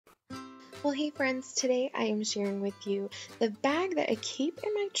Well, hey friends, today I am sharing with you the bag that I keep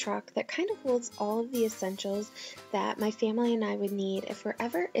in my truck that kind of holds all of the essentials that my family and I would need if we're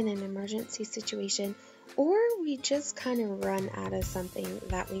ever in an emergency situation or we just kind of run out of something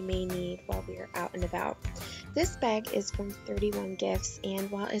that we may need while we are out and about. This bag is from 31 Gifts, and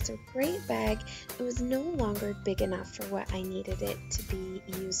while it's a great bag, it was no longer big enough for what I needed it to be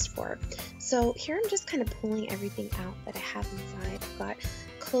used for. So here I'm just kind of pulling everything out that I have inside. I've got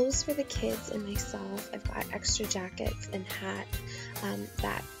clothes for the kids and myself. I've got extra jackets and hats.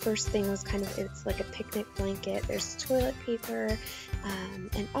 That first thing was it's like a picnic blanket. There's toilet paper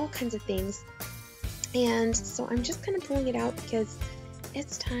and all kinds of things. And so I'm just kind of pulling it out because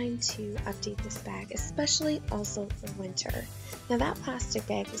it's time to update this bag, especially also for winter. Now that plastic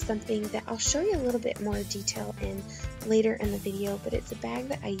bag is something that I'll show you a little bit more detail in later in the video, but it's a bag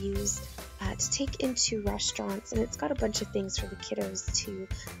that I use to take into restaurants, and it's got a bunch of things for the kiddos to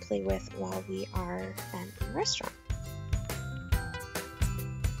play with while we are in a restaurant.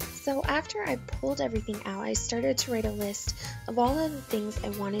 So after I pulled everything out, I started to write a list of all of the things I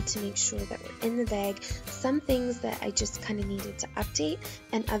wanted to make sure that were in the bag, some things that I just kind of needed to update,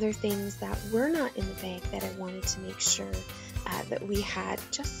 and other things that were not in the bag that I wanted to make sure that we had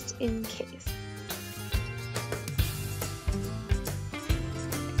just in case.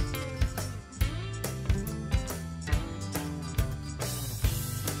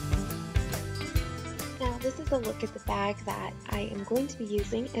 Now this is a look at the bag that I am going to be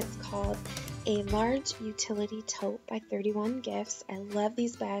using. It's called a Large Utility Tote by 31 Gifts. I love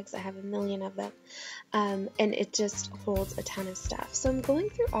these bags. I have a million of them. And it just holds a ton of stuff. So I'm going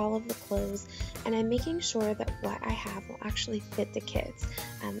through all of the clothes and I'm making sure that what I have will actually fit the kids.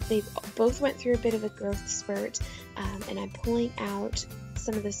 They both went through a bit of a growth spurt, and I'm pulling out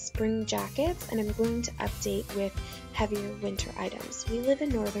some of the spring jackets and I'm going to update with heavier winter items. We live in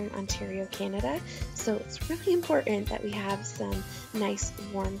Northern Ontario, Canada, so it's really important that we have some nice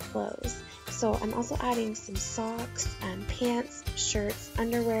warm clothes. So I'm also adding some socks, pants, shirts,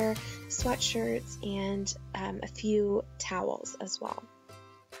 underwear, sweatshirts, and a few towels as well.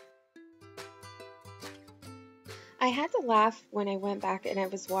 I had to laugh when I went back and I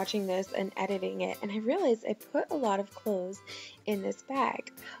was watching this and editing it, and I realized I put a lot of clothes in this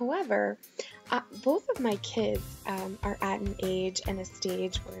bag. However, both of my kids are at an age and a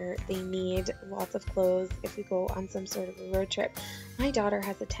stage where they need lots of clothes if we go on some sort of a road trip. My daughter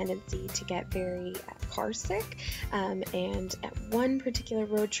has a tendency to get very car sick, and at one particular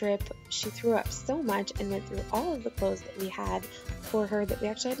road trip she threw up so much and went through all of the clothes that we had for her that we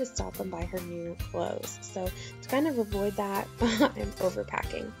actually had to stop and buy her new clothes. So to kind of avoid that, I'm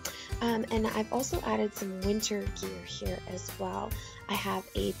overpacking. And I've also added some winter gear here as well. I have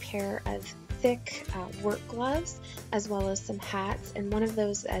a pair of thick work gloves as well as some hats, and one of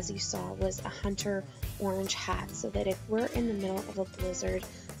those, as you saw, was a hunter orange hat, so that if we're in the middle of a blizzard,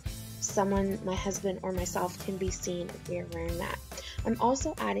 someone, my husband or myself, can be seen if we are wearing that. I'm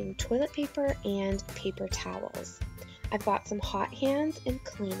also adding toilet paper and paper towels. I've got some hot hands and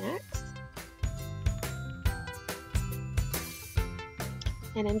Kleenex.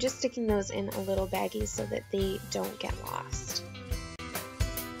 And I'm just sticking those in a little baggie so that they don't get lost.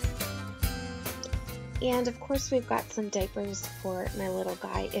 And of course we've got some diapers for my little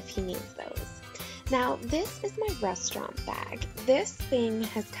guy if he needs those. Now this is my restaurant bag. This thing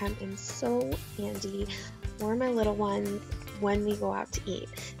has come in so handy for my little ones when we go out to eat.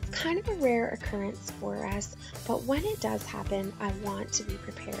 It's kind of a rare occurrence for us, but when it does happen, I want to be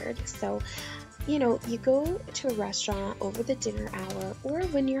prepared. So, you know, you go to a restaurant over the dinner hour or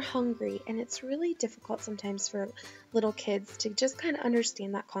when you're hungry, and it's really difficult sometimes for little kids to just kind of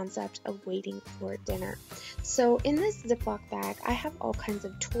understand that concept of waiting for dinner. So in this Ziploc bag, I have all kinds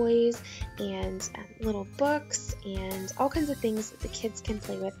of toys and little books and all kinds of things that the kids can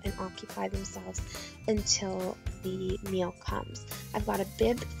play with and occupy themselves until the meal comes. I've got a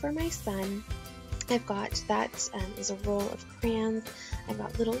bib for my son. I've got is a roll of crayons. I've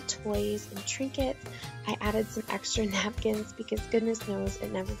got little toys and trinkets. I added some extra napkins because goodness knows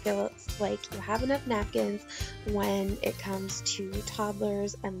it never feels like you have enough napkins when it comes to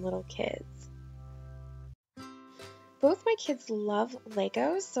toddlers and little kids. Both my kids love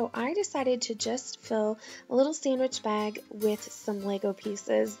Legos, so I decided to just fill a little sandwich bag with some Lego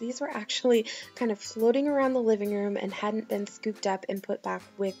pieces. These were actually kind of floating around the living room and hadn't been scooped up and put back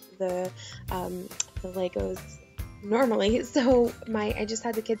with the Legos normally, so I just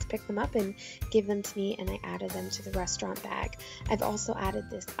had the kids pick them up and give them to me, and I added them to the restaurant bag. I've also added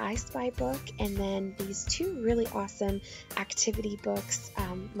this I Spy book, and then these two really awesome activity books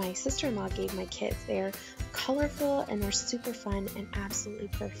my sister-in-law gave my kids. They're colorful and they're super fun and absolutely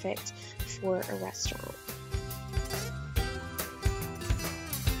perfect for a restaurant.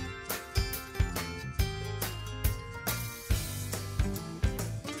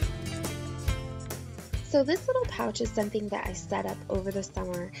 So this little pouch is something that I set up over the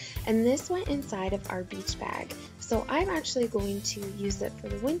summer, and this went inside of our beach bag. So I'm actually going to use it for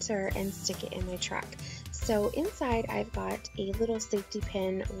the winter and stick it in my truck. So inside I've got a little safety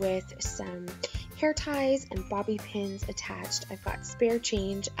pin with some hair ties and bobby pins attached. I've got spare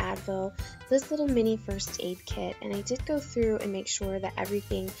change, Advil, this little mini first aid kit, and I did go through and make sure that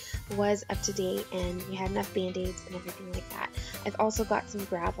everything was up to date and we had enough band-aids and everything like that. I've also got some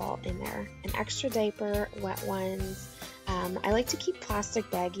Gravel in there, an extra diaper, wet ones. I like to keep plastic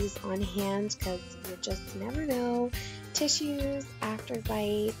baggies on hand because you just never know. Tissues,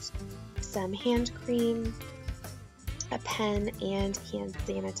 Afterbite, some hand cream, a pen, and hand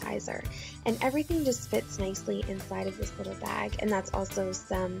sanitizer. And everything just fits nicely inside of this little bag. And that's also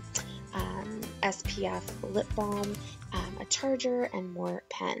some SPF lip balm, a charger, and more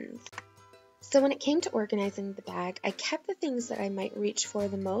pens. So when it came to organizing the bag, I kept the things that I might reach for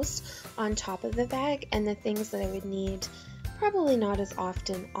the most on top of the bag, and the things that I would need probably not as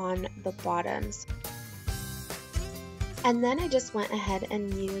often on the bottoms. And then I just went ahead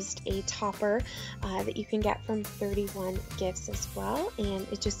and used a topper that you can get from 31 Gifts as well, and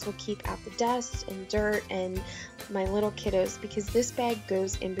it just will keep out the dust and dirt and my little kiddos, because this bag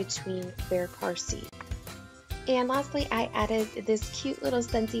goes in between their car seat. And lastly, I added this cute little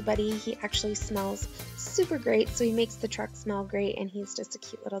Scentsy buddy. He actually smells super great, so he makes the truck smell great, and he's just a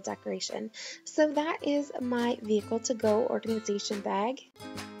cute little decoration. So that is my vehicle to go organization bag.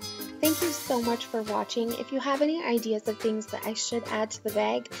 Thank you so much for watching. If you have any ideas of things that I should add to the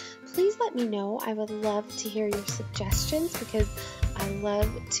bag, please let me know. I would love to hear your suggestions because I love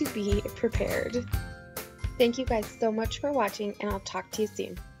to be prepared. Thank you guys so much for watching, and I'll talk to you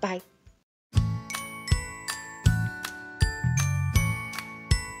soon. Bye.